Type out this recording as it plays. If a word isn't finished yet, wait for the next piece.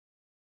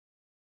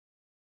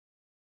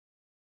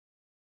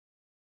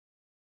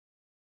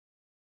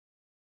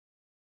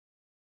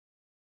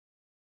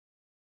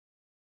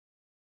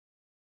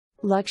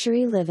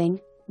Luxury living,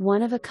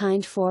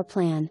 one-of-a-kind floor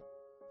plan.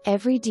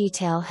 Every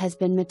detail has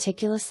been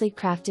meticulously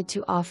crafted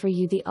to offer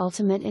you the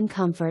ultimate in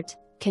comfort,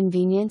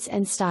 convenience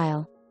and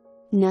style.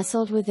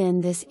 Nestled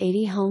within this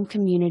 80-home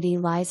community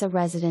lies a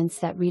residence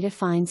that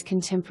redefines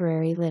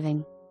contemporary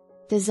living.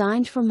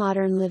 Designed for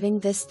modern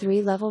living, this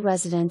 3-level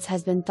residence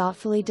has been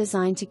thoughtfully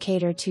designed to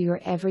cater to your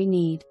every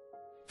need.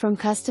 From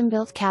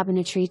custom-built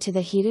cabinetry to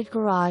the heated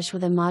garage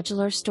with a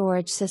modular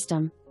storage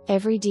system,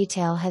 every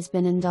detail has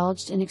been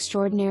indulged in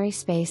extraordinary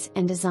space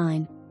and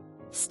design.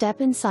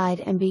 Step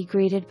inside and be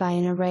greeted by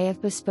an array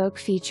of bespoke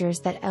features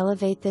that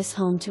elevate this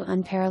home to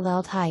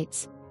unparalleled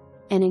heights.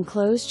 An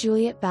enclosed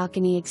Juliet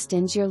balcony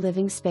extends your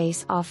living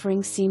space,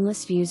 offering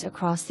seamless views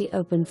across the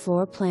open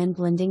floor plan,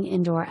 blending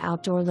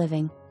indoor-outdoor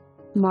living.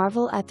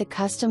 Marvel at the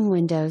custom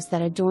windows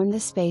that adorn the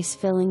space,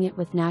 filling it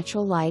with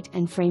natural light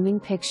and framing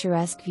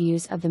picturesque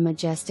views of the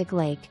majestic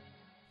lake.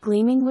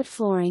 Gleaming wood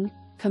flooring,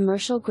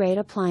 commercial-grade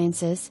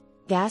appliances,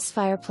 gas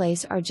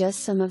fireplace are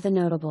just some of the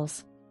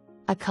notables.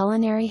 A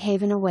culinary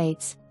haven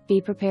awaits.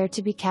 Be prepared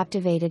to be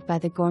captivated by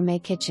the gourmet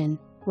kitchen,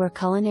 where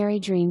culinary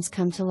dreams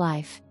come to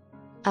life.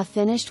 A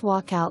finished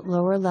walkout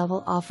lower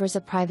level offers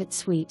a private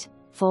suite,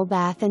 full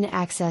bath and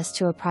access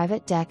to a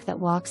private deck that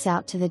walks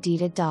out to the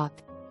deeded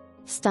dock.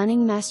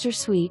 Stunning master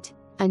suite,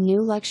 a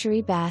new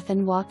luxury bath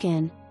and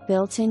walk-in,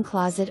 built-in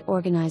closet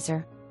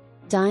organizer.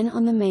 Dine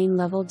on the main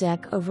level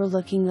deck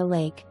overlooking the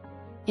lake.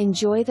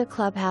 Enjoy the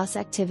clubhouse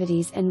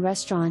activities and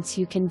restaurants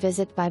you can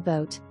visit by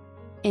boat.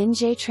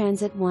 NJ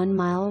Transit 1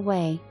 mile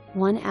away,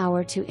 1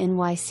 hour to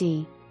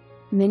NYC.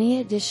 Many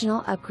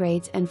additional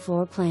upgrades and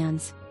floor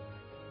plans.